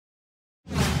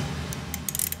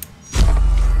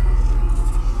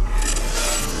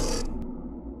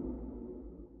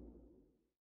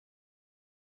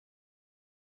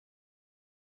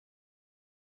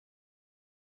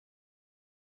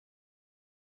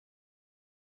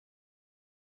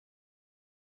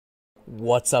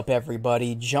What's up,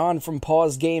 everybody? John from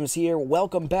Pozz Games here.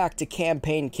 Welcome back to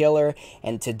Campaign Killer,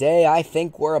 and today I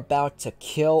think we're about to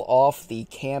kill off the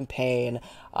campaign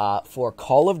for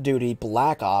Call of Duty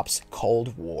Black Ops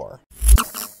Cold War.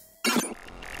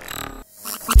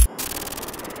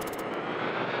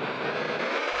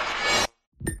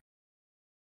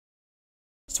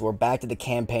 So we're back to the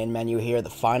campaign menu here, the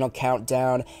final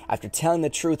countdown. After telling the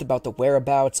truth about the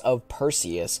whereabouts of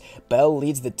Perseus, Bell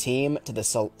leads the team to the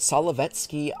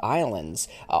Solovetsky Islands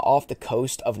off the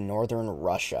coast of northern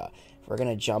Russia. We're going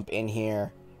to jump in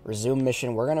here, resume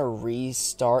mission. We're going to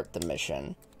restart the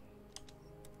mission.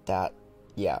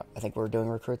 Yeah, I think we're doing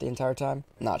recruit the entire time.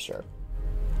 Not sure.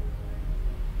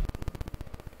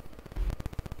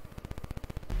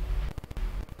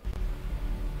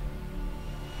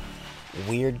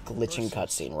 Weird glitching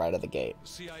cutscene right out of the gate.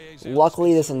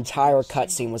 Luckily, this entire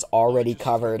cutscene was already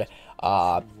covered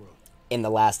in the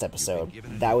last episode.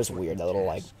 That was weird, that little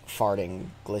like farting,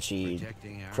 glitchy,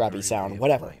 crappy sound,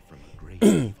 whatever.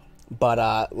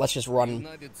 But let's just run.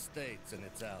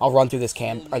 I'll run through this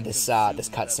this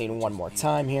cutscene one more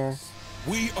time here.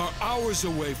 We are hours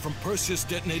away from Perseus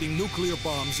detonating nuclear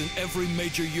bombs in every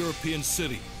major European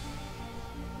city.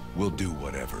 We'll do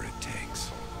whatever it takes.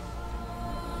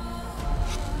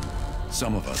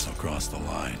 Some of us will cross the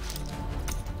line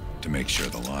to make sure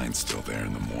the line's still there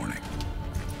in the morning.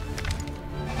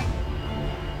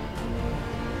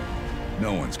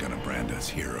 No one's gonna brand us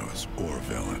heroes or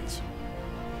villains.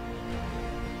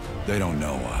 They don't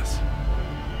know us.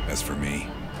 As for me,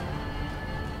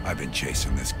 I've been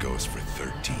chasing this ghost for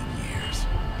 13 years.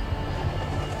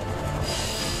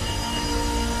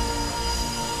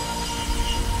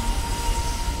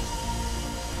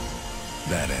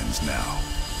 That ends now.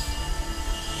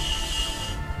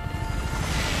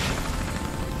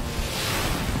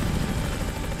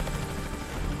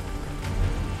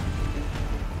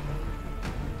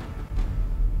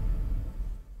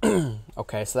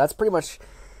 Okay, so that's pretty much,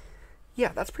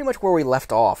 where we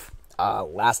left off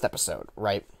last episode,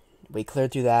 right? We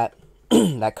cleared through that,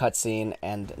 that cutscene,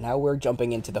 and now we're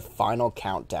jumping into the final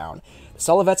countdown. The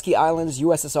Solovetsky Islands,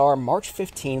 USSR, March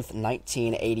 15th,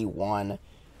 1981.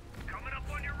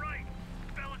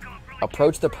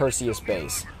 Approach the Perseus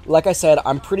base. Like I said,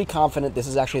 I'm pretty confident this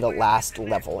is actually the last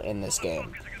level in this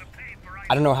game.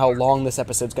 I don't know how long this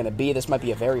episode's going to be. This might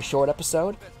be a very short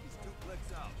episode.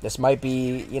 This might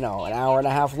be, you know, an hour and a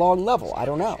half long level. I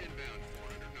don't know.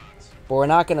 But we're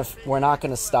not gonna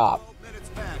stop.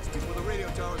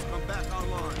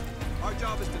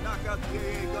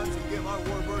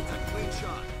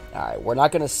 Alright, we're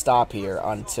not gonna stop here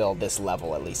until this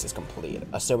level at least is complete.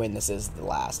 Assuming this is the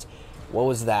last. What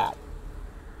was that?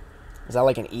 Was that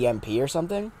like an EMP or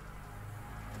something?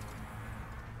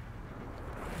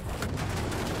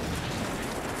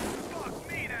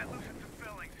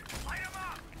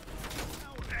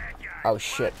 Oh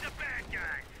shit.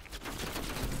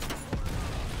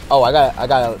 Oh, I got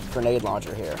a grenade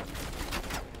launcher here.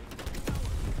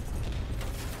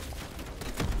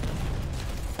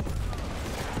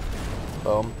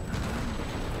 Boom.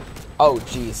 Oh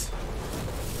jeez.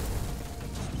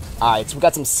 Alright, so we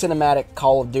got some cinematic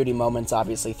Call of Duty moments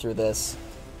obviously through this.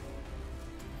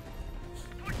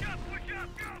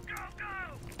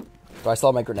 Do I still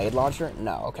have my grenade launcher?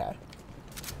 No, okay.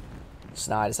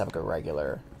 So now I just have like a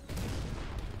regular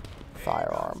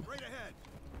firearm.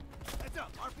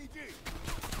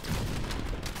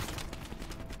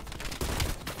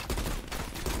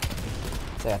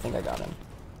 Say, I think I got him.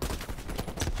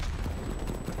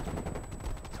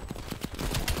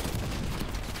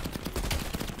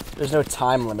 There's no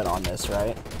time limit on this,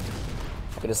 right?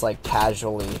 I could just like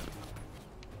casually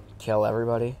kill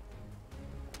everybody.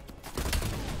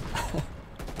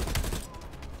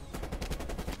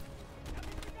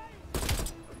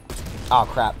 Oh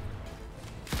crap.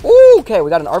 Ooh, okay,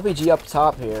 we got an RPG up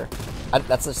top here.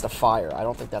 That's just a fire. I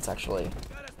don't think that's actually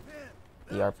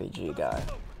the RPG guy.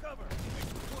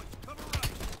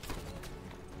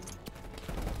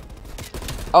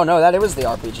 Oh no, it was the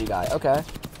RPG guy. Okay.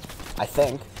 I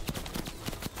think.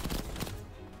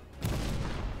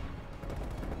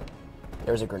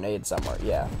 There's a grenade somewhere.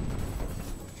 Yeah.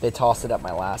 They tossed it at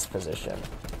my last position.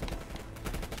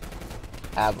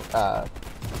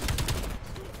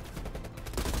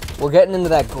 We're getting into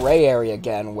that gray area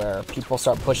again where people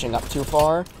start pushing up too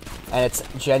far, and it's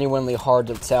genuinely hard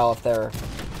to tell if they're,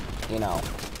 you know,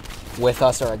 with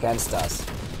us or against us.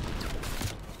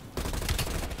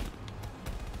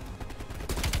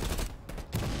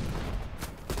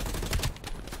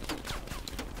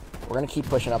 We're going to keep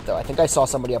pushing up, though. I think I saw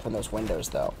somebody up in those windows,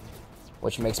 though,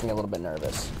 which makes me a little bit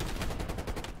nervous.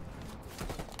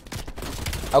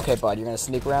 Okay, bud, you're gonna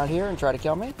sneak around here and try to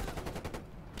kill me?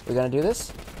 We're gonna do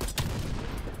this?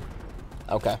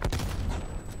 Okay.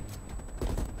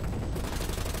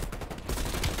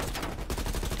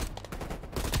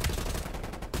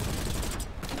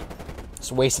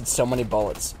 Just wasted so many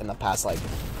bullets in the past, like,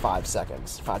 5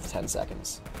 seconds. 5 to 10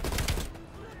 seconds.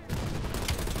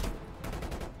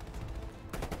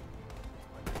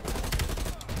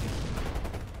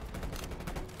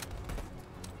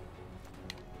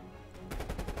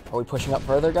 Are we pushing up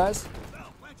further, guys?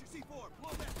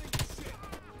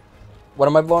 What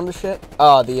am I blowing to shit?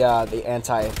 Oh, the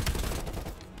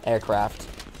anti-aircraft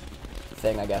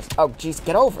thing, I guess. Oh, jeez,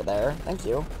 get over there. Thank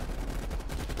you.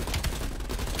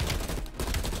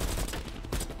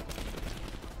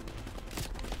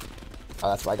 Oh,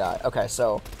 that's my guy. Okay,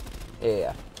 so,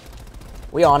 yeah.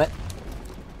 We on it.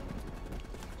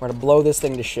 We're gonna blow this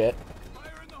thing to shit.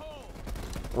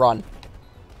 Run.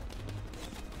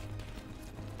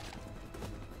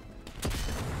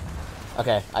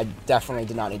 Okay, I definitely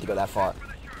did not need to go that far.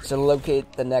 So to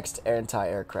locate the next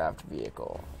anti-aircraft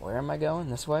vehicle. Where am I going?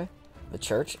 This way? The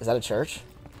church? Is that a church?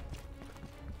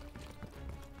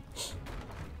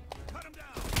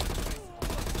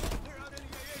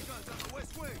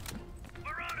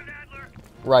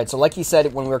 Right, so like he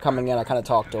said when we were coming in, I kind of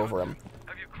talked over him.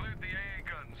 Have you cleared the AA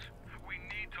guns? We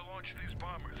need to launch these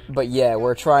bombers. But yeah,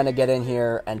 we're trying to get in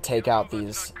here and take out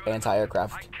these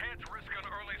anti-aircraft. I can't risk an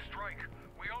early strike.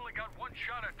 We only got one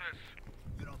shot at this.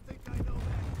 You don't think I know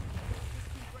that?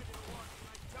 Just keep ready to launch when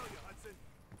I tell you, Hudson.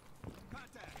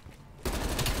 Contact.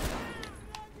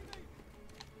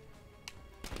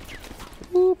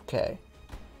 Okay.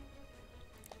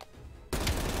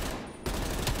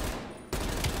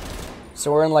 So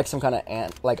we're in like some kind of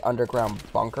underground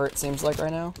bunker, it seems like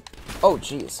right now. Oh,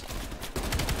 jeez.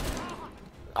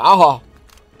 Ah!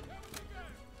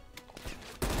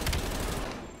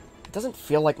 It doesn't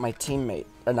feel like my teammate,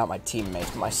 or not my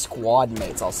teammates, my squad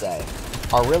mates, I'll say,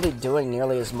 are really doing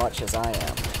nearly as much as I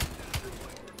am.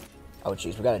 Oh,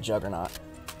 jeez, we got a juggernaut.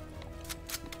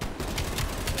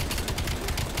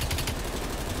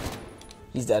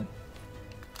 He's dead.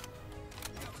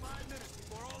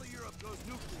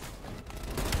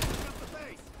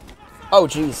 Oh,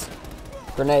 jeez.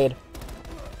 Grenade.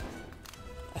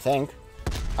 I think.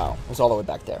 Oh, it was all the way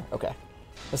back there. Okay.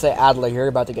 Let's say, Adler, you're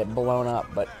about to get blown up,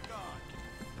 but...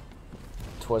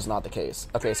 was not the case.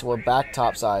 Okay, so we're back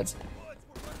topsides.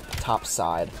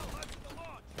 Topside.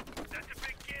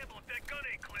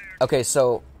 Okay,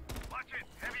 so...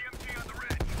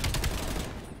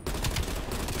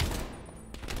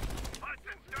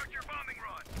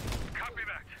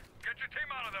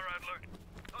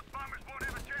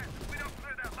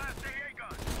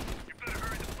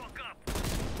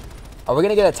 Are we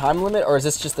gonna get a time limit, or is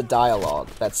this just the dialogue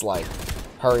that's like,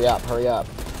 hurry up,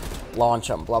 launch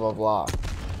them, blah, blah, blah.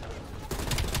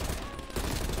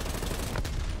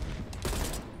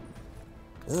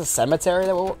 Is this a cemetery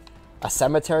that will... A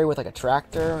cemetery with like a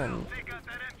tractor and...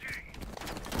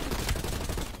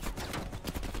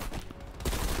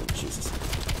 Oh, Jesus.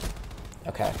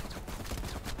 Okay.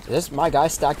 Is this my guy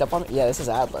stacked up on me? Yeah, this is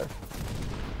Adler.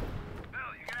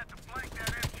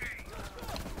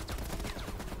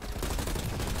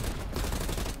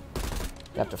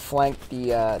 You have to flank the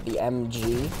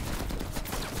MG.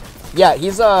 Yeah,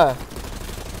 he's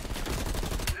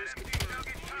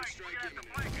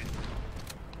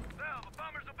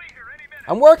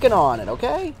I'm working on it,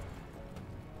 okay?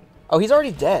 Oh, he's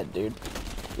already dead, dude.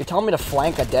 You're telling me to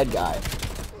flank a dead guy.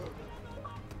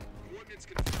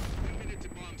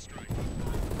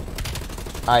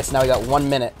 Alright, so now we got 1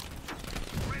 minute.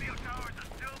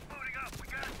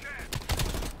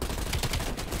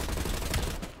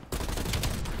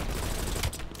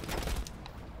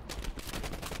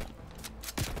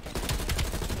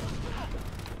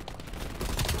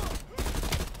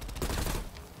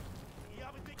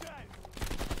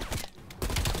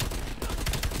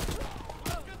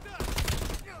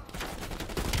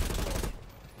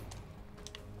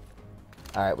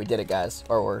 Alright, we did it, guys.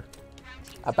 Or we're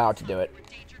about to do it.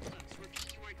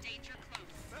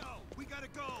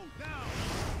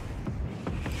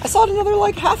 I saw it another,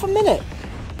 like, half a minute.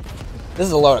 This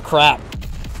is a load of crap.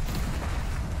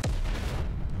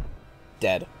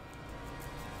 Dead.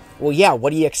 Well, yeah,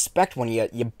 what do you expect when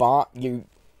you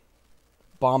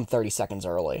bomb 30 seconds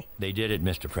early? They did it,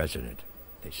 Mr. President.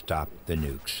 They stopped the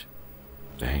nukes.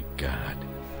 Thank God.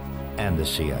 And the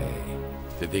CIA.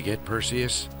 Did they get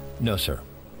Perseus? No, sir.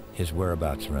 His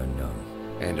whereabouts are unknown.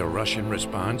 And a Russian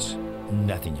response?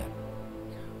 Nothing yet.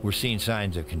 We're seeing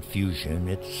signs of confusion.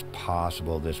 It's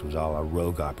possible this was all a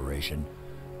rogue operation.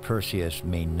 Perseus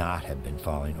may not have been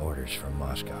following orders from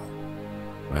Moscow.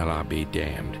 Well, I'll be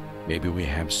damned. Maybe we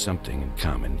have something in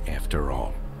common after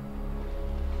all.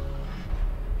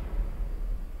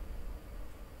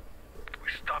 We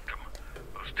stopped them.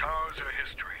 Those towers are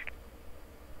history.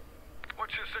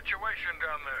 What's your situation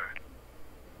down there?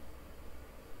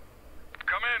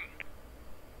 Come in.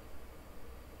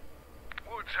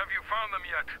 Woods, have you found them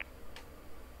yet?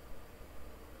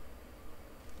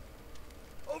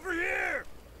 Over here!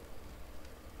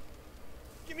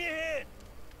 Give me a hand!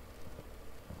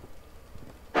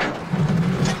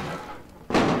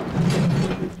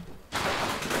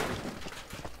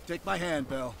 Take my hand,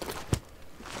 Bell.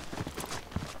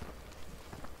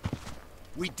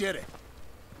 We did it.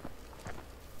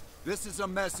 This is a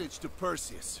message to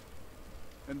Perseus,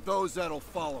 and those that'll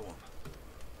follow him.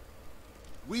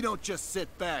 We don't just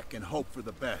sit back and hope for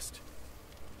the best.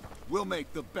 We'll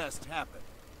make the best happen.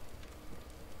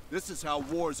 This is how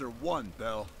wars are won,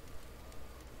 Bell.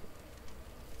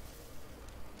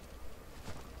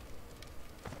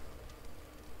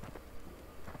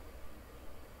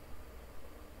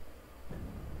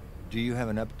 Do you have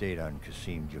an update on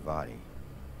Qasim Javadi?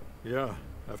 Yeah,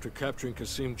 after capturing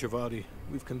Qasim Javadi,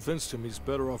 we've convinced him he's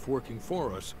better off working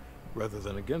for us, rather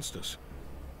than against us.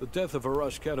 The death of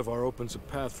Arash Kadivar opens a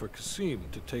path for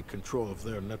Qasim to take control of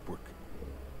their network.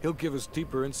 He'll give us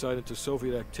deeper insight into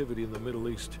Soviet activity in the Middle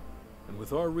East, and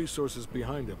with our resources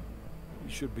behind him,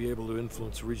 he should be able to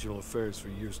influence regional affairs for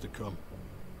years to come.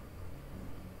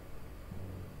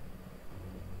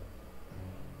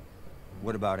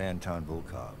 What about Anton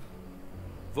Volkov?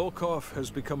 Volkov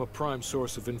has become a prime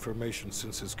source of information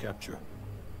since his capture.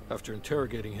 After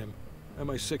interrogating him,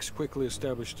 MI6 quickly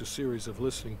established a series of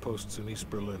listening posts in East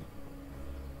Berlin.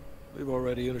 They've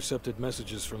already intercepted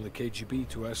messages from the KGB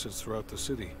to assets throughout the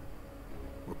city.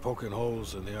 We're poking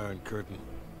holes in the Iron Curtain.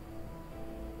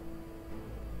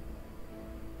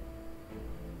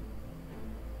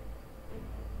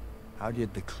 How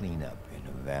did the cleanup in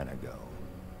Havana go?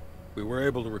 We were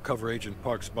able to recover Agent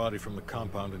Park's body from the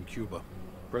compound in Cuba.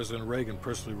 President Reagan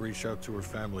personally reached out to her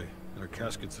family, and her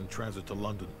casket's in transit to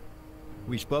London.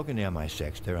 We've spoken to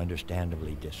MI6. They're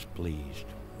understandably displeased.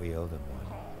 We owe them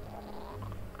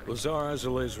one. Lazar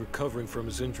Azalea is recovering from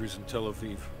his injuries in Tel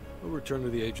Aviv. He'll return to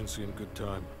the agency in good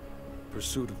time.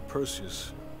 Pursuit of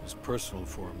Perseus is personal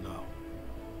for him now.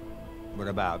 What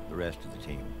about the rest of the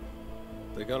team?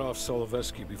 They got off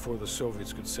Solovetsky before the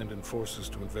Soviets could send in forces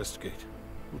to investigate.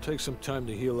 It'll take some time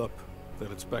to heal up,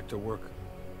 then it's back to work.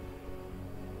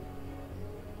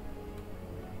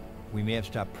 We may have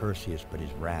stopped Perseus, but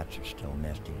his rats are still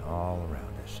nesting all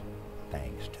around us,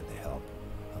 thanks to the help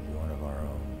of one of our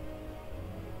own.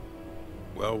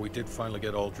 Well, we did finally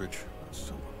get Aldrich. That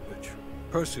son of a bitch.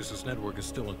 Perseus' network is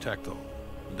still intact, though,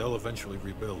 and they'll eventually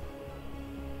rebuild.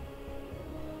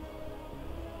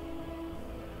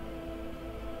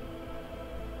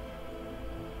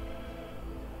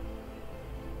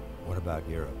 What about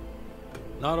Europe?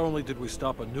 Not only did we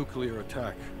stop a nuclear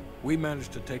attack, we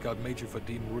managed to take out Major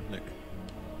Vadim Rudnik.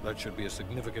 That should be a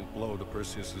significant blow to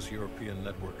Perseus' European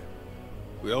network.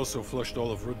 We also flushed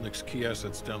all of Rudnik's key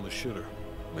assets down the shitter.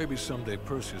 Maybe someday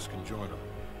Perseus can join him.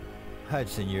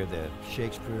 Hudson, you're the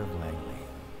Shakespeare of Langley.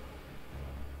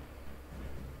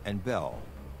 And Bell.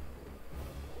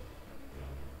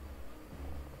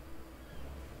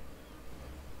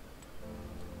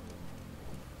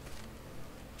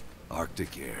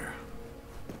 Arctic air.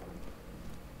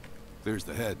 Clears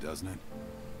the head, doesn't it?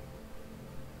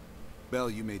 Bell,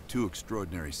 you made two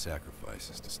extraordinary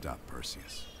sacrifices to stop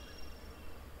Perseus.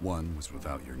 One was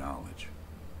without your knowledge.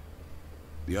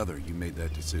 The other, you made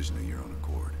that decision of your own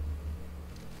accord.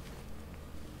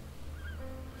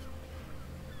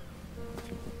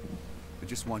 I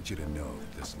just want you to know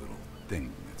that this little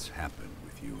thing that's happened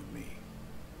with you and me,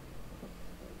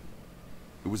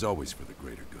 it was always for the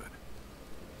greater good.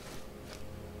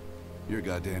 You're a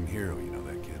goddamn hero, you know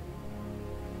that, kid.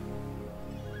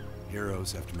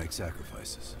 Heroes have to make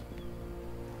sacrifices.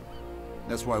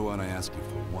 That's why when I ask you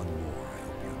for one more, I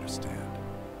hope you understand.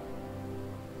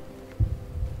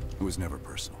 It was never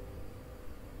personal.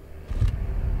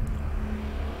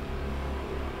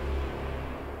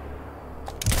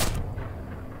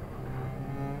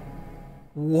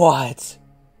 What?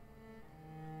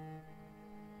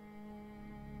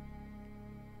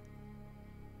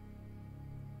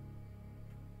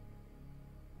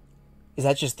 Is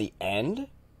that just the end?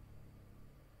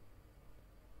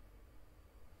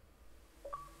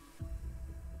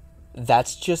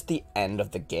 That's just the end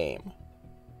of the game.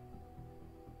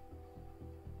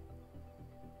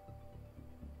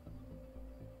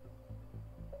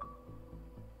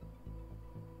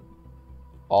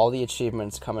 All the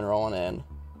achievements coming rolling in.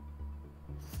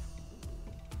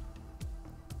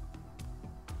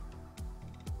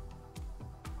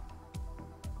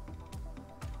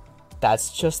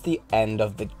 That's just the end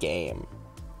of the game.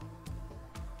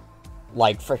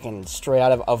 Like, freaking straight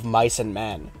out of Mice and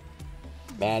Men.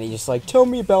 Man, he's just like, tell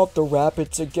me about the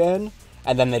rabbits again.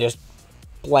 And then they just,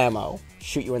 blammo,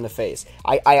 shoot you in the face.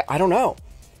 I don't know.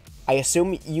 I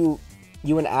assume you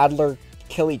and Adler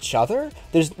kill each other?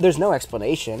 There's no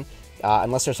explanation,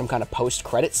 unless there's some kind of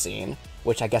post-credit scene,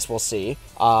 which I guess we'll see.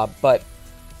 But,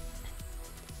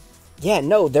 yeah,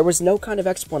 no, there was no kind of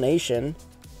explanation.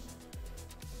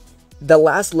 The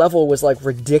last level was, like,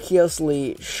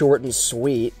 ridiculously short and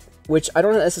sweet, which I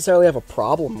don't necessarily have a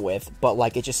problem with, but,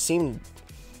 like, it just seemed...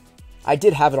 I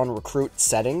did have it on recruit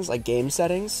settings, like game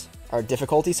settings, or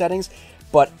difficulty settings,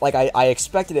 but, like, I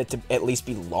expected it to at least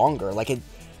be longer. Like,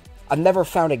 I've never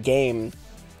found a game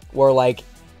where, like,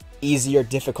 easier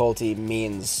difficulty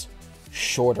means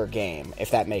shorter game,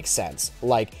 if that makes sense.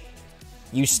 Like,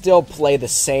 you still play the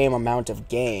same amount of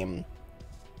game,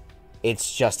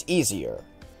 it's just easier,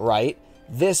 right?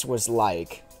 This was,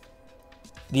 like,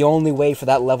 the only way for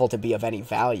that level to be of any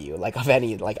value, like, of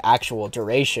any, like, actual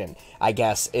duration, I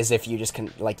guess, is if you just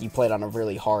you played on a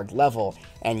really hard level,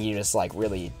 and you just, like,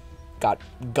 really got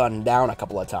gunned down a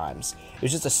couple of times. It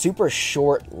was just a super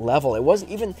short level. It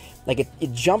wasn't even, like,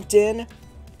 it jumped in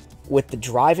with the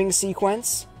driving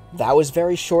sequence. That was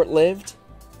very short-lived.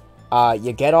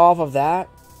 You get off of that,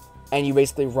 and you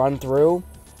basically run through.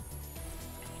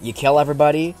 You kill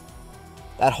everybody.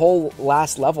 That whole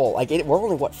last level, like, we're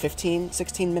only, what, 15,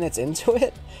 16 minutes into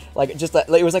it? Like, just,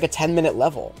 it was like a 10-minute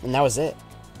level, and that was it.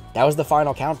 That was the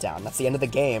final countdown. That's the end of the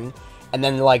game. And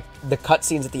then, like, the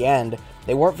cutscenes at the end,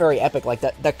 they weren't very epic. Like,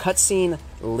 the cutscene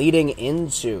leading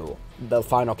into the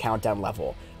final countdown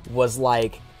level was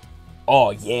like, oh,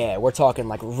 yeah, we're talking,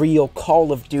 like, real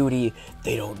Call of Duty.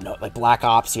 They don't know, like, Black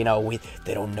Ops, you know,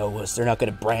 they don't know us. They're not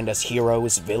going to brand us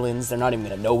heroes, villains. They're not even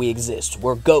going to know we exist.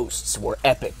 We're ghosts. We're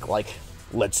epic. Like,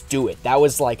 let's do it. That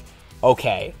was like,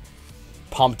 okay,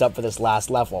 pumped up for this last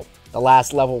level. The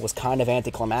last level was kind of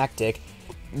anticlimactic.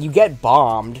 You get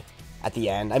bombed at the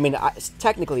end. I mean,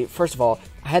 technically, first of all,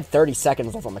 I had 30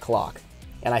 seconds left on the clock,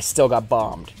 and I still got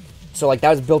bombed. So, like,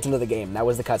 that was built into the game. That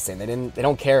was the cutscene. They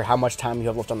don't care how much time you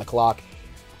have left on the clock.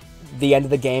 The end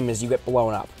of the game is you get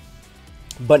blown up.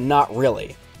 But not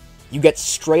really. You get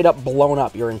straight up blown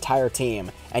up, your entire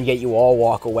team, and yet you all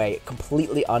walk away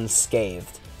completely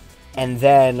unscathed. And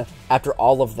then, after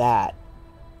all of that,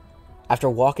 after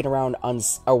walking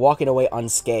away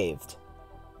unscathed,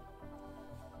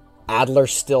 Adler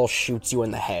still shoots you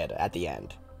in the head at the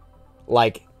end.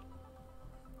 Like,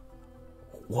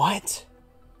 what?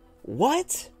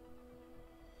 What?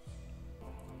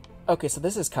 Okay, so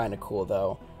this is kind of cool,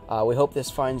 though. We hope this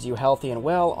finds you healthy and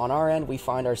well. On our end, we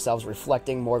find ourselves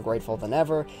reflecting, more grateful than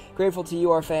ever. Grateful to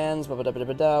you, our fans. We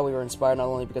were inspired not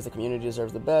only because the community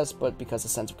deserves the best, but because the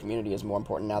sense of community is more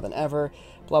important now than ever.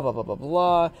 Blah, blah, blah, blah,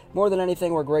 blah. More than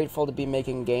anything, we're grateful to be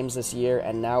making games this year,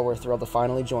 and now we're thrilled to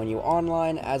finally join you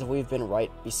online, as we've been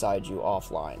right beside you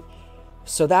offline.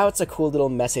 So that's a cool little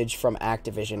message from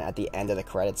Activision at the end of the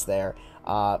credits there.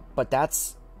 But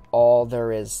that's all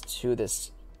there is to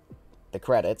the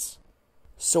credits.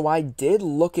 So I did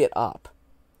look it up,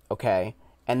 okay?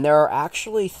 And there are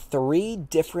actually 3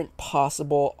 different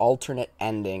possible alternate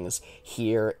endings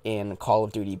here in Call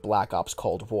of Duty Black Ops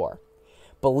Cold War.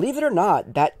 Believe it or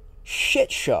not, that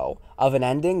shit show of an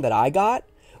ending that I got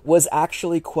was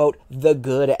actually, quote, the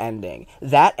good ending.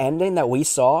 That ending that we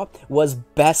saw was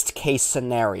best case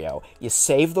scenario. You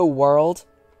save the world,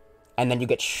 and then you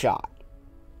get shot.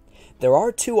 There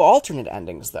are 2 alternate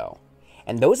endings, though.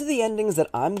 And those are the endings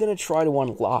that I'm going to try to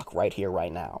unlock right here,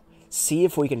 right now. See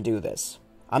if we can do this.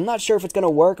 I'm not sure if it's going to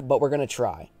work, but we're going to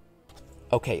try.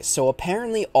 Okay, so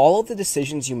apparently all of the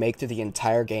decisions you make through the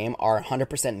entire game are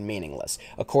 100% meaningless,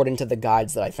 according to the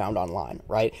guides that I found online,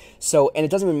 right? So, and it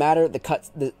doesn't even matter,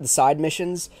 the side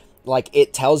missions, like,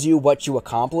 it tells you what you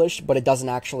accomplished, but it doesn't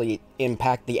actually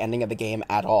impact the ending of the game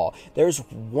at all. There's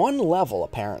one level,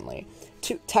 apparently,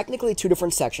 technically 2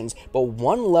 different sections, but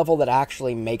one level that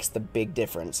actually makes the big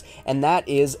difference, and that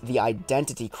is the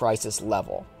Identity Crisis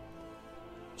level.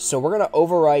 So we're going to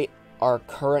overwrite our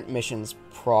current mission's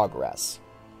progress.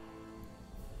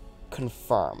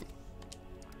 Confirm.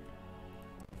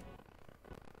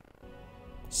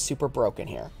 Super broken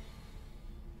here.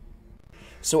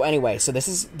 So anyway, so this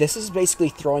is basically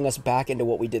throwing us back into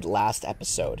what we did last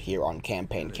episode here on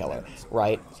Campaign Killer,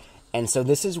 right? And so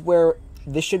this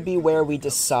should be where we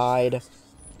decide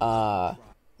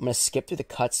I'm going to skip through the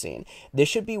cutscene. This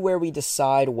should be where we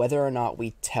decide whether or not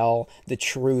we tell the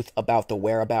truth about the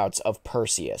whereabouts of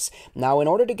Perseus. Now, in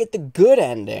order to get the good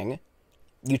ending,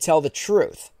 you tell the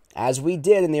truth, as we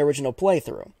did in the original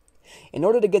playthrough. In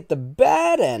order to get the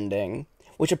bad ending,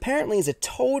 which apparently is a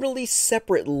totally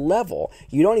separate level,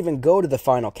 you don't even go to the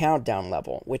final countdown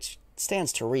level, which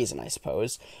stands to reason, I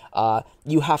suppose,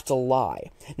 you have to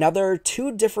lie. Now, there are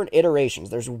two different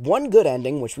iterations. There's one good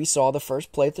ending, which we saw the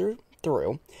first playthrough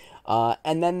through,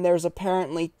 and then there's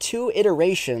apparently two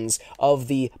iterations of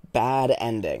the bad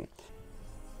ending.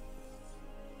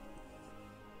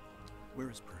 Where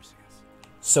is Perseus?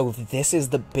 So this is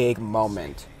the big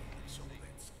moment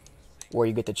where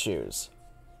you get to choose.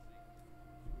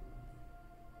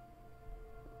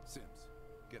 Sims,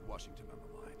 get Washington on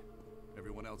the line.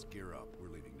 Everyone else gear up. We're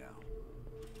leaving now.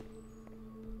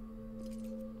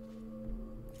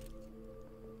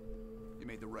 You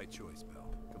made the right choice,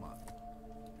 Bell. Come on.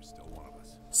 You're still one of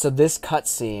us. So this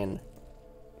cutscene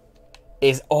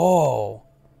is,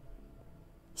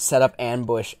 set up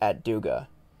ambush at Duga.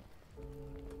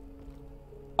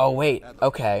 Oh, wait,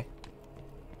 okay.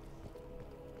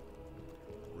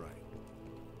 Right.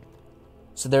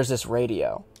 So there's this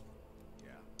radio. Yeah.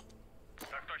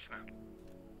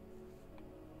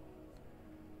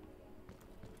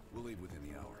 We'll leave within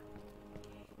the hour.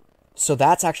 So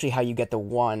that's actually how you get the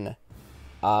one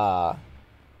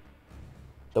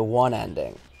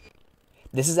ending.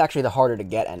 This is actually the harder to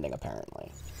get ending,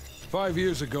 apparently. 5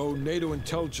 years ago, NATO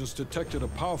intelligence detected a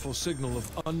powerful signal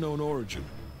of unknown origin.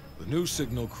 The new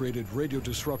signal created radio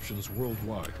disruptions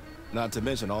worldwide. Not to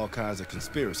mention all kinds of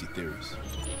conspiracy theories.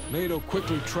 NATO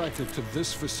quickly tracked it to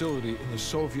this facility in the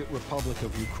Soviet Republic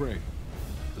of Ukraine,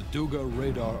 the Duga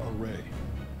Radar Array.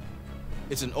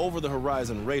 It's an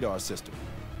over-the-horizon radar system.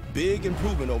 Big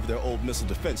improvement over their old missile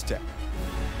defense tech.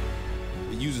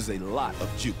 It uses a lot of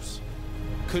juice.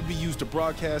 Could be used to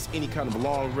broadcast any kind of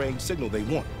long-range signal they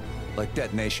want. Like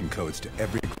detonation codes to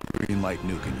every green light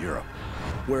nuke in Europe.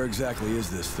 Where exactly is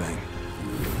this thing?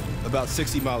 About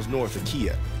 60 miles north of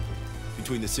Kiev,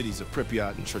 between the cities of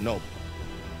Pripyat and Chernobyl.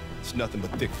 It's nothing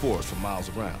but thick forest for miles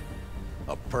around.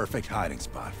 A perfect hiding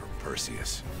spot for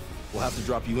Perseus. We'll have to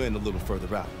drop you in a little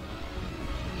further out.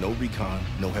 No recon,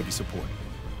 no heavy support.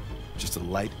 Just a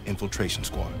light infiltration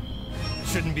squad.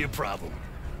 Shouldn't be a problem.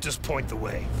 Just point the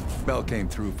way. Bell came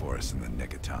through for us in the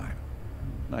nick of time.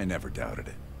 I never doubted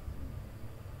it.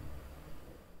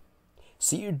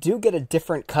 So you do get a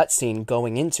different cutscene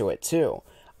going into it, too.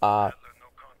 But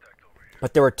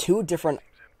there are two different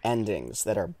endings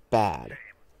that are bad.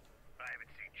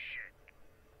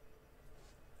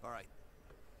 All right.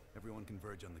 Everyone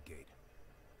converge on the gate.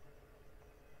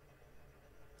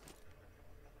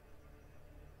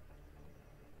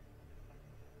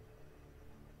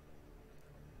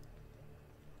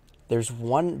 There's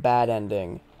one bad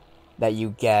ending that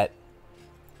you get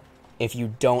if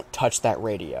you don't touch that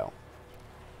radio.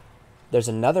 There's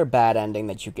another bad ending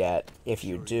that you get if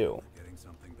you do.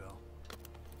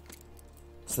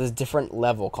 So there's a different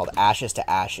level called Ashes to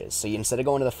Ashes. So you, instead of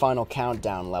going to the final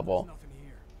countdown level... Nothing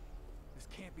here. This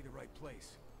can't be the right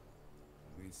place.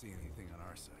 We didn't see anything on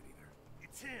our side either.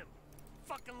 It's him.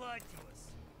 Fucking lied to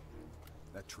us.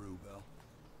 That true, Bell?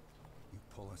 You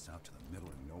pull us out to the middle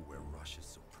of nowhere rushes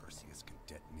so Perseus can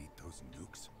detonate those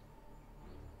nukes?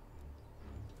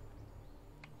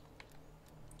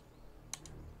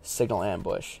 Signal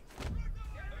ambush.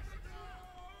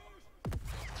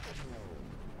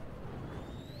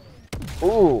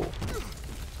 Ooh.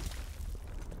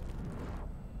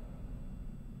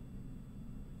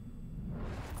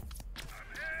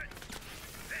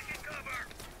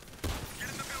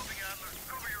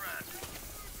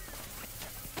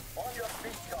 On your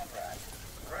feet, comrade.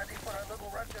 Ready for a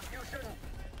little retribution?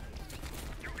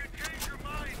 You can change your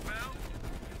mind, Mel.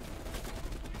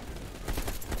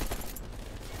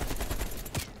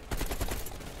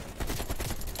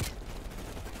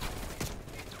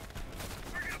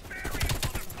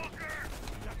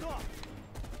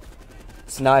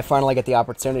 So now I finally get the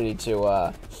opportunity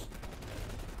to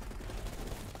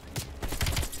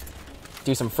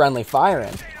do some friendly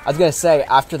firing. I was gonna say,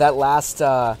 after that last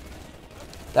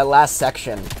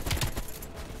section,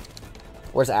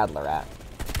 where's Adler at?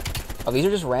 Oh, these are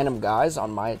just random guys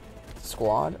on my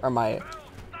squad, or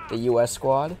the US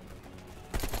squad.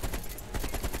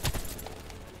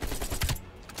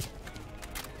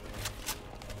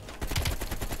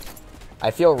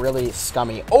 I feel really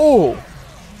scummy. Oh!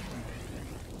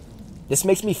 This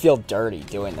makes me feel dirty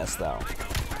doing this, though.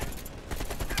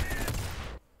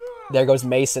 There goes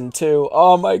Mason, too.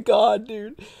 Oh my god,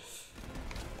 dude.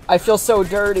 I feel so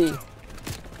dirty.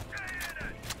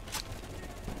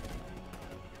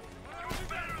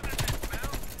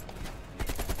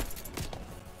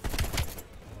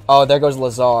 Oh, there goes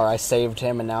Lazar. I saved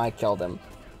him and now I killed him.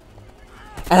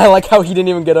 And I like how he didn't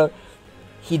even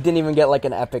get like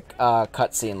an epic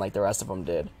cutscene like the rest of them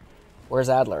did. Where's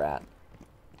Adler at?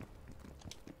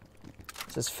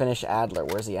 It says finish Adler.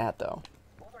 Where's he at though?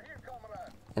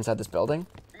 Inside this building?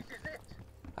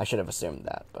 I should have assumed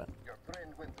that, but Your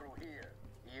friend went through here.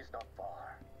 He is not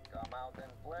far. Come out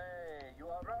and play. You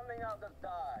are running out of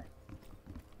time.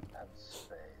 And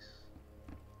space.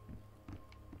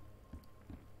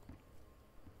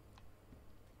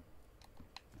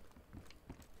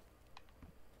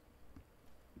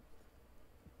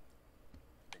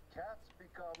 The cat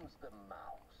becomes the mouse.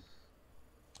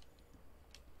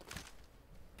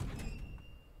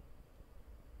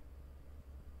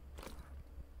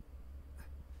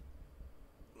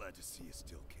 Glad to see you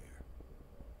still care.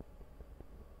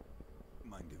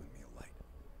 Mind giving me a light?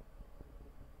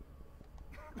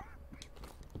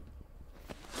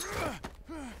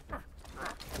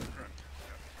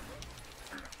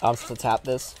 I'm supposed to tap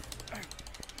this.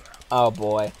 Oh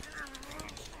boy.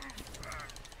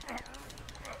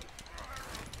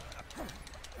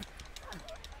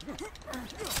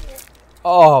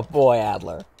 Oh boy,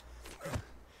 Adler.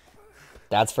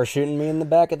 That's for shooting me in the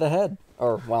back of the head.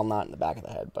 Or, well, not in the back of the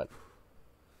head, but...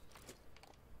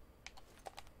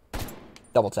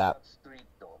 Double tap. That street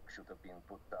dog should have been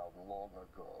put down long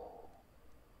ago.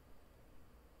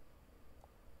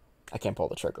 I can't pull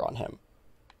the trigger on him.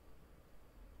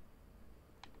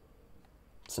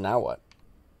 So now what?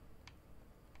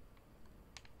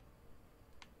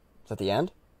 Is that the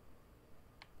end?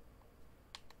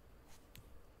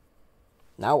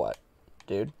 Now what?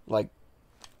 Dude, like...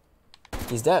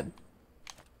 He's dead.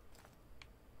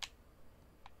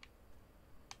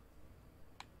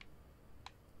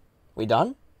 We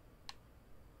done?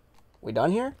 We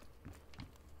done here?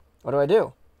 What do I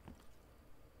do?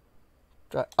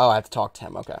 Oh, I have to talk to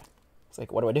him. Okay. It's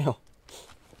like, what do I do?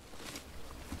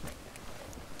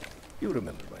 You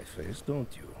remember my face, don't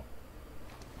you?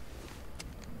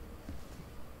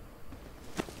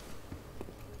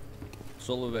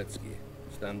 Solovetsky,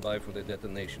 stand by for the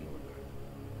detonation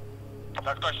order.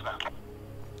 Так точно.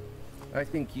 I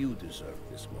think you deserve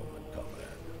this moment, comrade.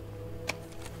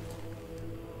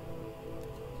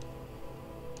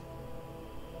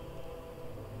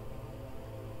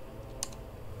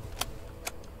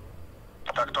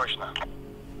 Так точно.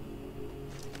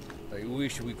 I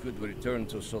wish we could return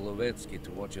to Solovetsky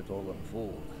to watch it all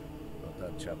unfold, but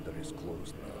that chapter is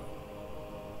closed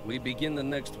now. We begin the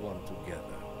next one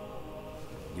together.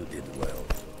 You did well.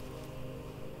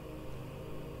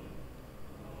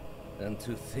 And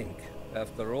to think,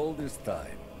 after all this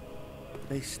time,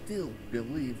 they still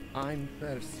believe I'm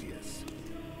Perseus.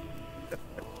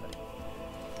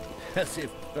 As if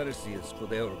Perseus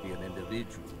could ever be an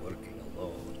individual working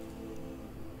alone.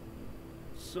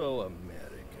 So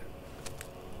American.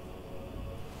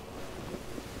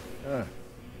 Ah.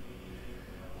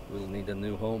 We'll need a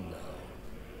new home now.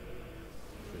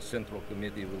 The Central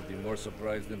Committee will be more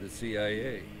surprised than the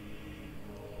CIA.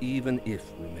 Even if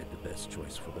we made the best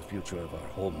choice for the future of our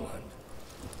homeland.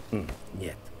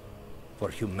 Yet, for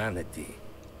humanity,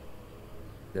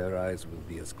 their eyes will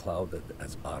be as clouded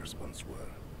as ours once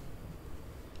were.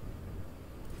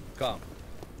 Come,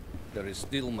 there is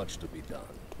still much to be done.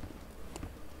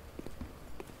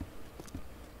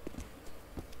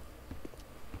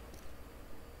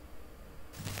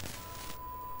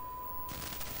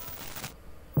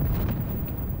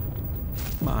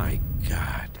 My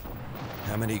God.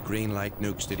 How many green light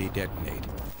nukes did he detonate?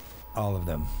 All of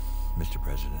them, Mr.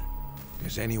 President.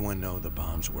 Does anyone know the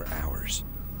bombs were ours?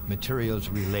 Materials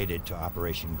related to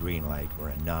Operation Greenlight were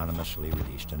anonymously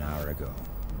released an hour ago,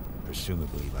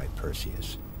 presumably by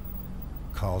Perseus.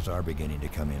 Calls are beginning to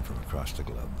come in from across the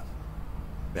globe.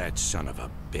 That son of a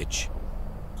bitch.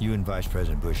 You and Vice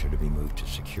President Bush are to be moved to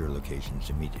secure locations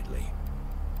immediately.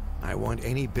 I want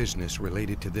any business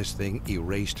related to this thing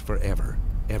erased forever.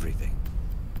 Everything.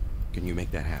 Can you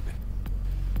make that happen?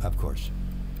 Of course.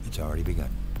 It's already begun.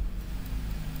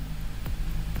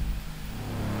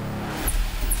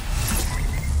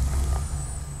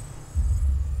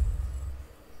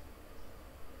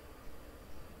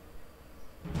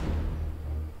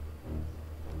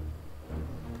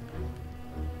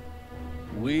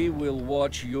 We will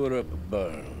watch Europe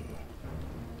burn.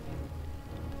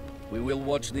 We will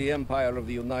watch the empire of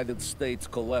the United States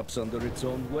collapse under its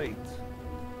own weight.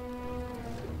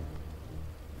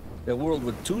 A world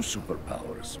with two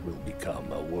superpowers will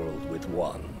become a world with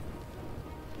one.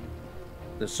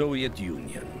 The Soviet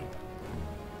Union.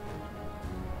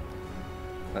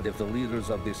 And if the leaders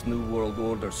of this new world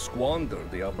order squander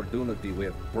the opportunity we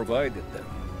have provided them,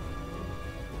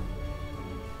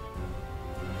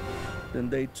 then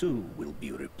they too will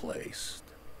be replaced.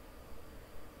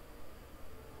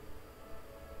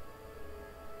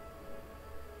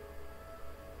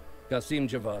 Qasim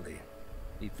Javadi.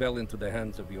 He fell into the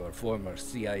hands of your former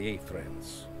CIA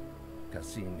friends.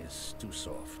 Qasim is too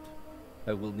soft.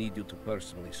 I will need you to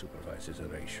personally supervise his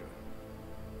erasure.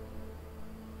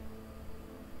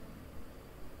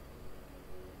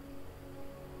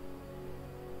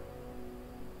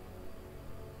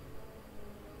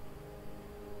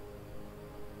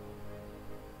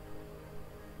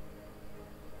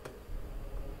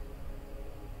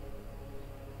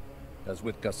 As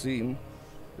with Qasim,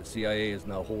 the CIA is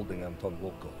now holding Anton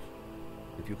Volkov.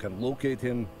 If you can locate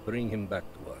him, bring him back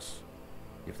to us.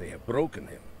 If they have broken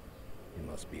him, he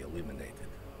must be eliminated.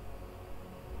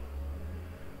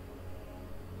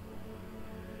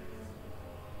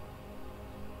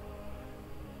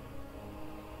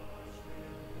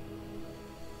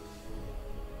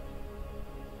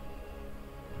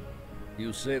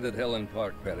 You say that Helen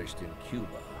Park perished in Cuba.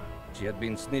 She had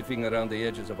been sniffing around the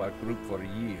edges of our group for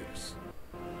years.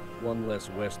 One less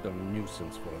Western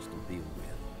nuisance for us to deal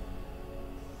with.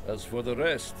 As for the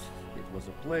rest, it was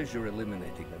a pleasure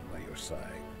eliminating them by your side.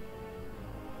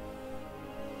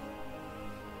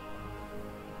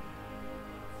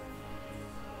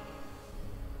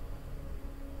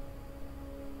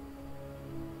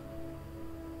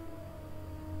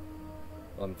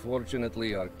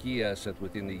 Unfortunately, our key asset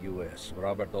within the U.S.,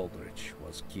 Robert Aldrich,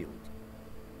 was killed.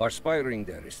 Our spy ring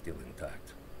there is still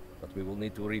intact, but we will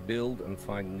need to rebuild and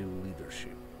find new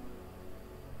leadership.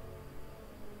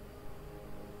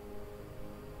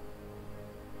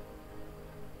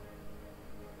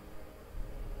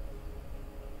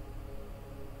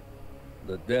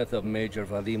 The death of Major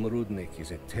Vadim Rudnik is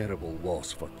a terrible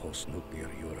loss for post-nuclear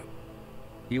Europe.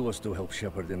 He was to help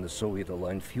shepherd in the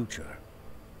Soviet-aligned future.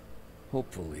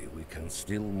 Hopefully, we can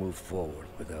still move forward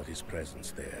without his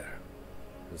presence there.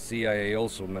 The CIA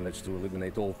also managed to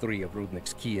eliminate all three of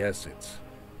Rudnik's key assets.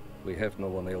 We have no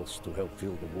one else to help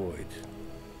fill the void.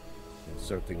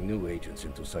 Inserting new agents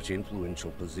into such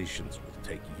influential positions will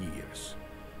take years.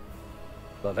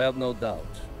 But have no doubt,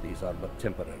 these are but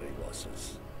temporary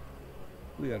losses.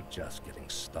 We are just getting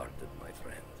started, my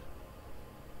friend.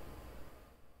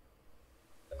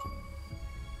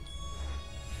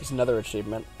 Here's another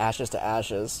achievement. Ashes to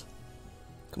Ashes.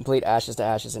 Complete Ashes to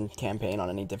Ashes in campaign on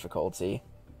any difficulty.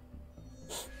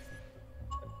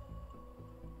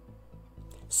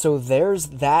 So there's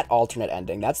that alternate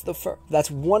ending. That's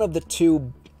that's one of the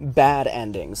two bad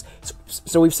endings.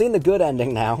 So we've seen the good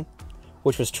ending now,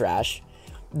 which was trash.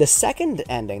 The second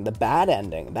ending, the bad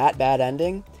ending, that bad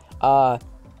ending,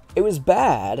 it was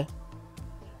bad,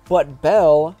 but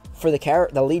Bell, for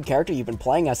the lead character you've been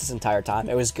playing as this entire time,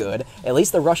 it was good. At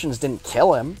least the Russians didn't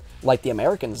kill him like the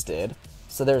Americans did.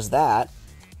 So there's that.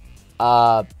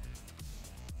 I'm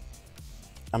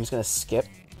just going to skip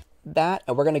that,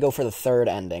 and we're going to go for the third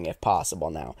ending, if possible,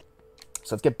 now.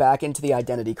 So let's get back into the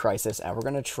identity crisis, and we're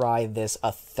going to try this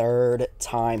a third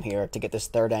time here to get this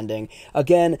third ending.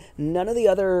 Again, none of the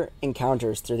other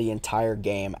encounters through the entire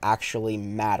game actually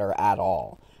matter at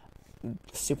all.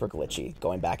 Super glitchy,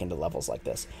 going back into levels like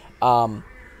this.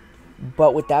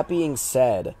 But with that being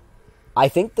said, I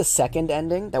think the second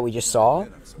ending that we just saw,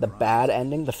 the bad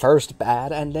ending, the first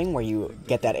bad ending, where you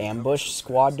get that ambush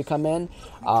squad to come in,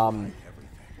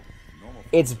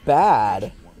 it's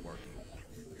bad.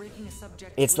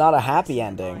 It's not a happy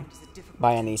ending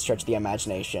by any stretch of the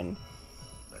imagination.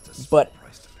 But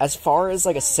as far as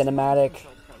like a cinematic,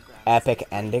 epic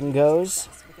ending goes,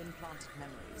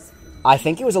 I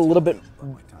think it was a little bit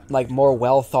like more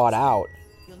well thought out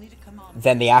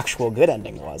than the actual good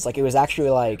ending was. Like, it was actually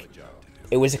like,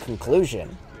 it was a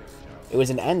conclusion. It was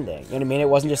an ending. You know what I mean? It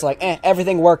wasn't just like,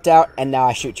 everything worked out and now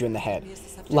I shoot you in the head.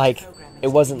 Like, it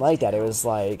wasn't like that. It was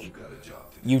like,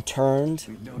 you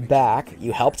turned back,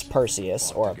 you helped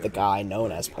Perseus, or the guy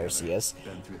known as Perseus,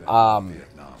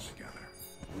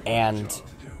 and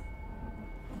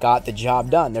got the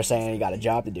job done. They're saying you got a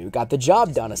job to do. Got the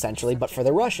job done, essentially, but for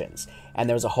the Russians. And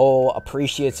there was a whole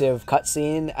appreciative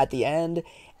cutscene at the end,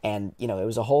 and, you know, it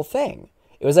was a whole thing.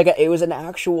 It was like it was an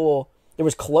actual, there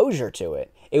was closure to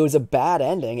it. It was a bad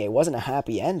ending. It wasn't a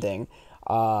happy ending,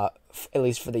 at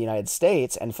least for the United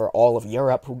States and for all of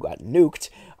Europe who got nuked.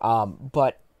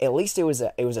 But at least it was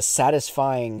a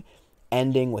satisfying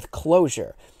ending with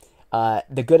closure.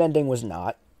 The good ending was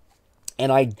not,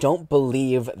 and I don't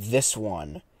believe this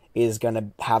one is going to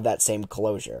have that same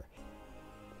closure.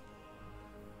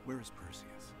 Where is Perseus?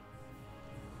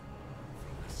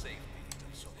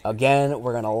 Again,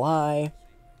 we're going to lie.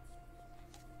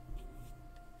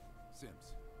 Sims,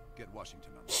 get Washington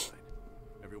on the side.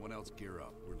 Everyone else gear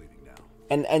up. We're leaving now.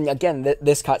 And again,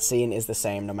 this cutscene is the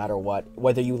same no matter what,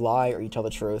 whether you lie or you tell the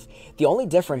truth. The only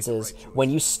difference is when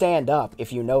you stand up,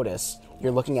 if you notice,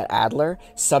 you're looking at Adler,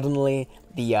 suddenly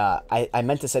the, I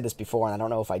meant to say this before and I don't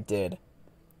know if I did.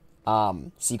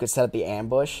 So you could set up the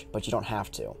ambush, but you don't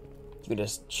have to. You can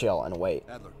just chill and wait.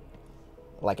 Adler.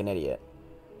 Like an idiot.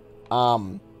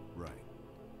 Right.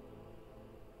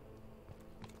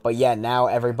 But yeah, now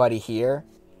everybody here,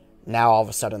 now all of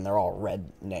a sudden they're all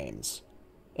red names,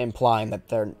 implying that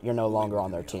you're no longer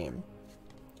on their team.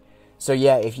 So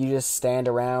yeah, if you just stand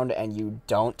around and you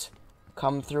don't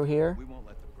come through here, We won't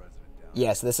let the president down.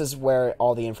 yes, this is where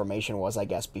all the information was, I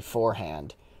guess,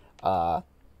 beforehand. And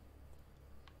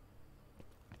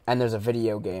there's a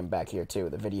video game back here too,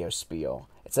 the video spiel.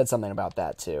 It said something about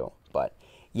that too. But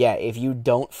yeah, if you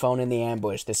don't phone in the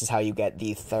ambush, this is how you get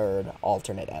the third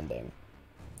alternate ending.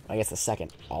 I guess the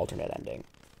second alternate ending.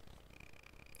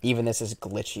 Even this is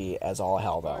glitchy as all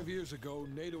hell, though. 5 years ago,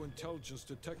 NATO intelligence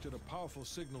detected a powerful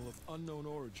signal of unknown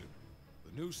origin.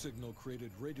 The new signal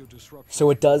created radio disruption. So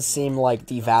it does seem like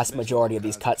the vast majority of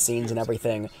these cutscenes and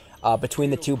everything, between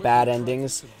the two bad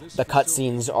endings, the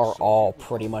cutscenes are all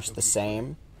pretty much the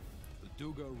same.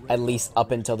 At least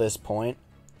up until this point.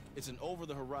 It's an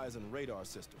over-the-horizon radar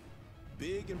system.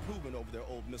 Big improvement over their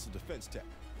old missile defense tech.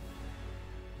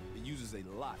 It uses a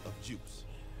lot of juice.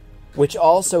 Which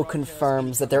also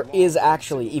confirms that there is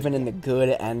actually, even in the good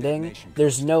ending,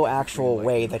 there's no actual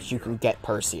way that you can get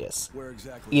Perseus.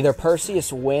 Either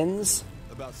Perseus wins,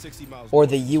 or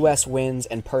the US wins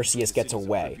and Perseus gets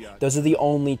away. Those are the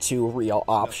only two real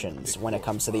options when it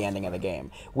comes to the ending of the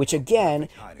game. Which again,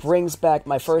 brings back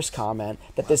my first comment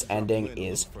that this ending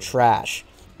is trash.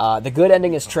 The good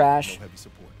ending is trash.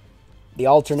 The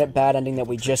alternate bad ending that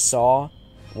we just saw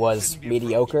was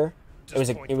mediocre.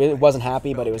 It wasn't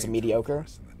happy, but it was a mediocre.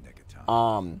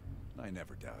 I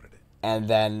never doubted it. And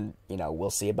then, we'll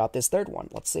see about this third one.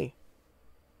 Let's see.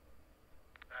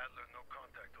 Adler, no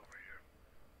contact over here.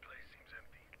 Place seems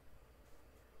empty.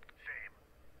 Same.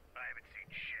 I haven't seen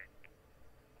shit.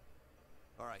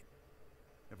 All right.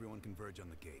 Everyone converge on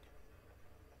the gate.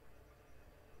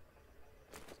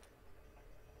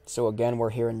 So again,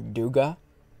 we're here in Duga.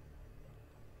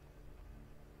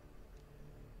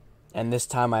 And this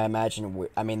time I imagine,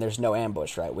 there's no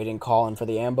ambush, right? We didn't call in for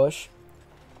the ambush.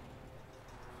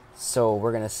 So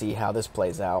we're going to see how this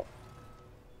plays out.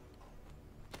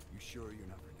 You sure you're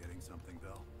not forgetting something,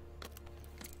 Bell?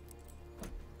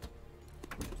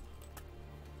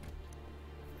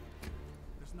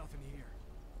 There's nothing here.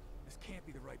 This can't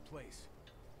be the right place.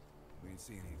 We ain't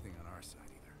seeing anything on our side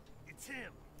either. It's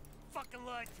him. Fucking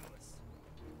lied to us.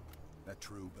 That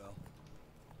true, Bell?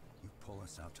 You pull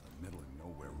us out to the middle of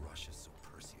nowhere, Russia, so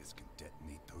Perseus can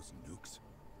detonate those nukes?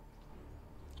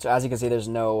 So as you can see, there's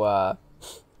no,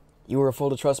 you were a fool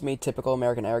to trust me, typical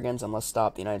American arrogance. Unless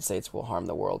stopped, the United States will harm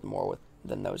the world more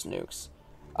than those nukes.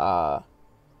 I'm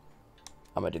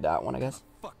gonna do that one, I guess.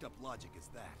 What fucked up logic is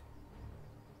that?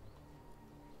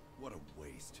 What a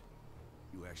waste.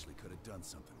 You actually could have done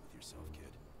something with yourself, kid.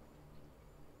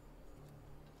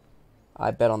 I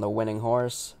bet on the winning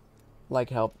horse. Like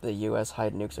help the U.S.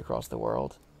 hide nukes across the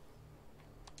world.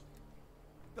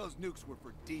 Those nukes were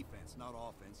for defense, not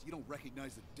offense. You don't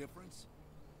recognize the difference?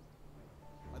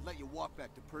 I'd let you walk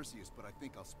back to Perseus, but I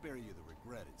think I'll spare you the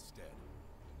regret instead.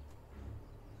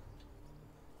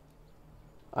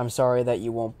 I'm sorry that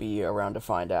you won't be around to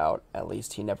find out. At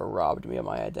least he never robbed me of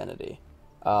my identity.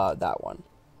 That one.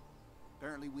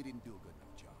 Apparently we didn't do a good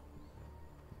enough job.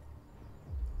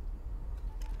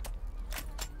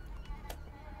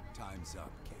 Time's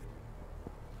up, kid.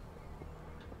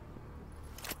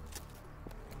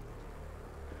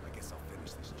 I guess I'll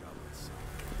finish this job myself.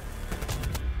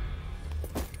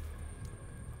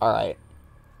 Alright.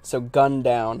 So gun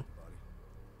down.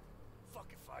 Fuck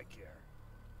if I care.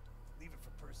 Leave it for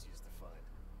Perseus to find.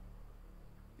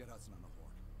 Get Hudson on the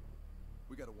horn.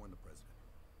 We gotta warn the president.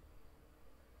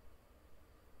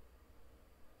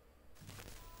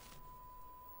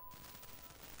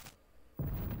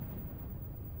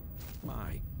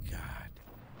 My God.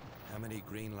 How many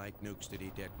green light nukes did he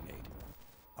detonate?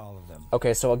 All of them.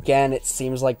 Okay, so again, it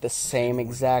seems like the same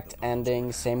exact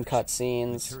ending, same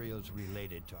cutscenes. Materials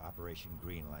related to Operation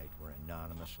Greenlight were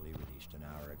anonymously released an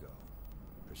hour ago,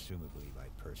 presumably by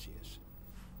Perseus.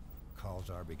 Calls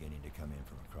are beginning to come in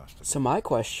from across the So board. my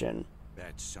question,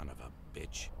 That son of a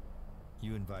bitch.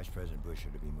 You and Vice President Bush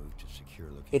are to be moved to secure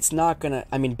locations. it's not gonna...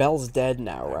 Bell's dead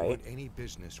now, I right? want any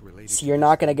business related So to you're this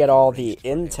not gonna thing get all the erased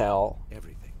forever. intel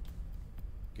Everything.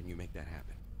 Can you make that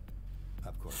happen?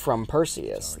 Of course. from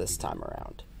Perseus this time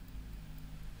around.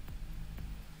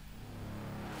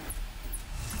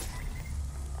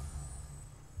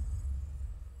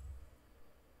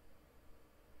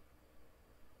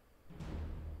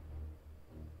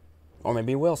 Or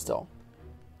maybe he will still.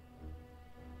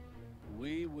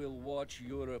 We will watch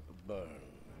Europe burn.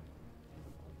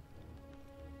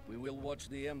 We will watch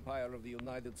the empire of the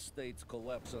United States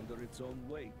collapse under its own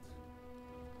weight.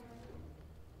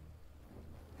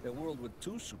 A world with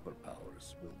two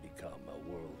superpowers will become a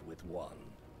world with one.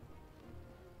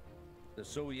 The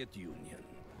Soviet Union.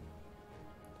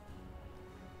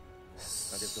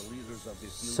 And if the leaders of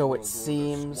this new So world it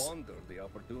seems order squander the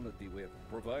opportunity we have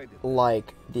provided,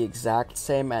 like the exact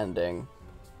same ending.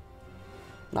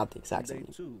 Not the exact they same,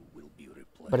 too will be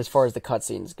replaced. but as far as the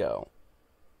cutscenes go.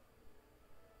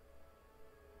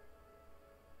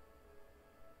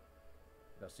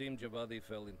 Qasim Javadi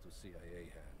fell into CIA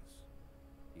hands.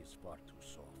 He's far too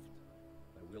soft.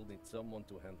 I will need someone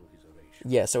to handle his erasure.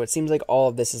 Yeah, so it seems like all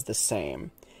of this is the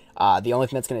same. The only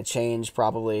thing that's going to change,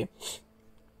 probably,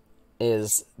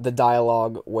 is the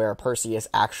dialogue where Perseus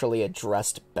actually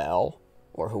addressed Bell,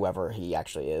 or whoever he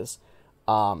actually is,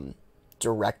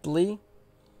 directly.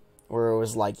 Where it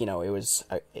was like, you know, it was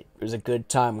a good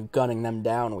time gunning them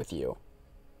down with you.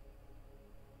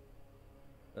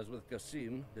 As with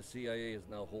Qasim, the CIA is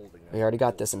now holding. We already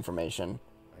got this information.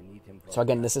 I need him. So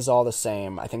again, this is all the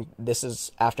same. I think this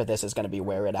is, after this is going to be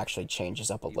where it actually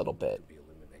changes up a little bit. Be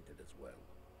eliminated as well.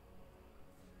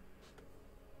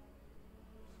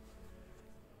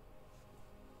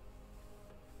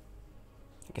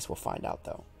 I guess we'll find out,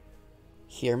 though.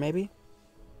 Here, maybe?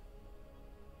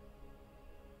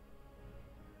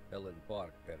 Helen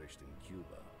Park perished in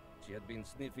Cuba. She had been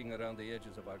sniffing around the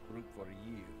edges of our group for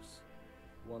years.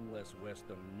 One less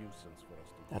Western nuisance for us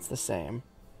to That's deal the same. with.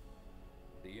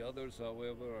 The others,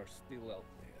 however, are still out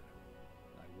there.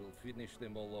 I will finish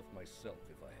them all off myself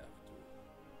if I have to.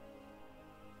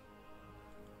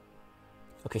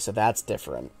 Okay, so that's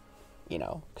different. You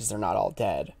know, because they're not all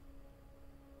dead.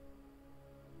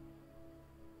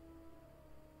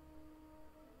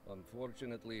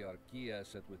 Unfortunately, our key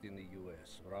asset within the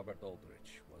U.S., Robert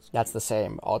Aldrich, was That's killed. the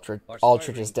same. Aldrich Our is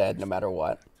spying dead no force matter did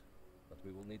what. that, but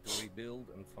we will need to rebuild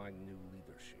and find new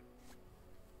leadership.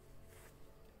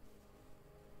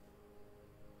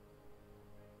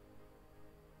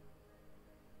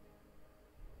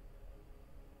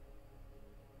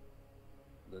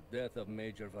 The death of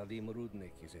Major Vadim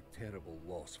Rudnik is a terrible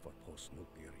loss for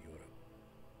post-nuclear Europe.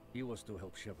 He was to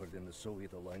help shepherd in the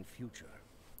Soviet-aligned future.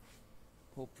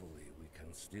 Hopefully, we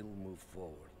can still move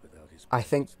forward without his I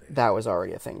think presence there. that was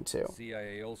already a thing, too.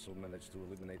 CIA also managed to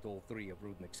eliminate all three of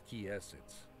Rudnik's key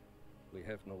assets. We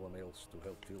have no one else to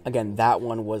help fill Again, that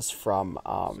one was from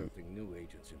inserting new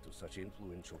agents into such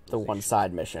influential the one positions.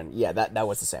 side mission. Yeah, that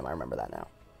was the same. I remember that now.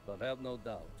 But have no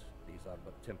doubt, these are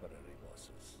but temporary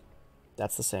losses.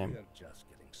 That's the We same. are just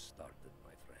getting started,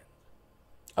 my friend.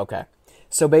 Okay.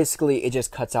 So basically, it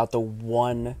just cuts out the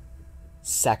one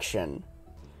section.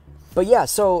 But yeah,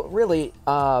 so really,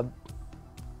 the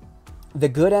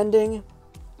good ending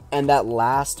and that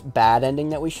last bad ending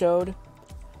that we showed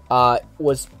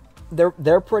was...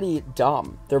 They're pretty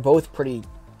dumb. They're both pretty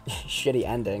shitty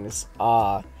endings.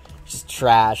 Just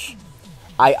trash.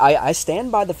 I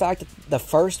stand by the fact that the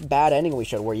first bad ending we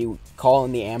showed, where you call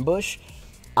in the ambush,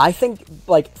 I think,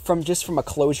 like, from a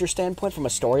closure standpoint, from a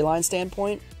storyline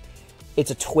standpoint,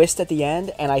 it's a twist at the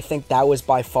end, and I think that was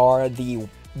by far the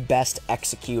best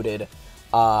executed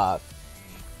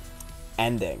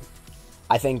ending.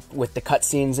 I think with the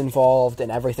cutscenes involved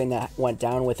and everything that went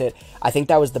down with it, I think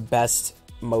that was the best,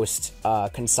 most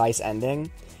concise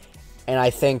ending. And I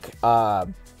think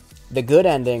the good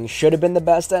ending should have been the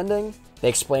best ending. They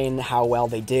explain how well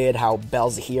they did, how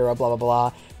Bell's a hero, blah, blah,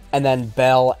 blah. And then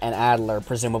Bell and Adler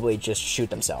presumably just shoot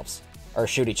themselves. Or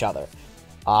shoot each other.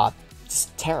 It's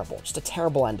terrible. Just a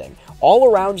terrible ending. All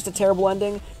around, just a terrible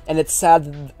ending. And it's sad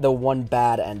that the one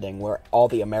bad ending, where all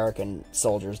the American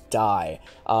soldiers die,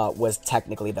 was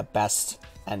technically the best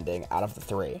ending out of the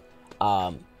three.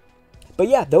 But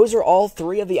yeah, those are all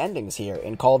three of the endings here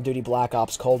in Call of Duty Black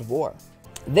Ops Cold War.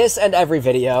 This and every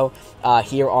video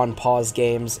here on Pozz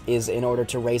Games is in order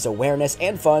to raise awareness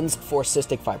and funds for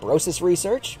cystic fibrosis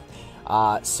research.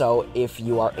 So if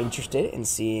you are interested in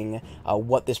seeing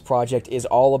what this project is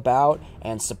all about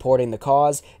and supporting the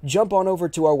cause, jump on over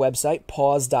to our website,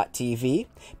 pozz.tv,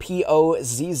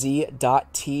 Pozz.tv.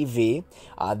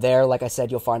 There, like I said,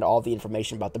 you'll find all the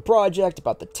information about the project,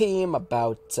 about the team,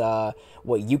 about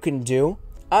what you can do.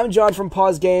 I'm John from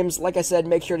Pozz Games. Like I said,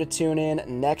 make sure to tune in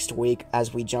next week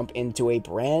as we jump into a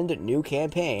brand new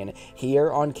campaign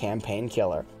here on Campaign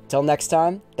Killer. Till next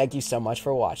time, thank you so much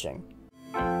for watching.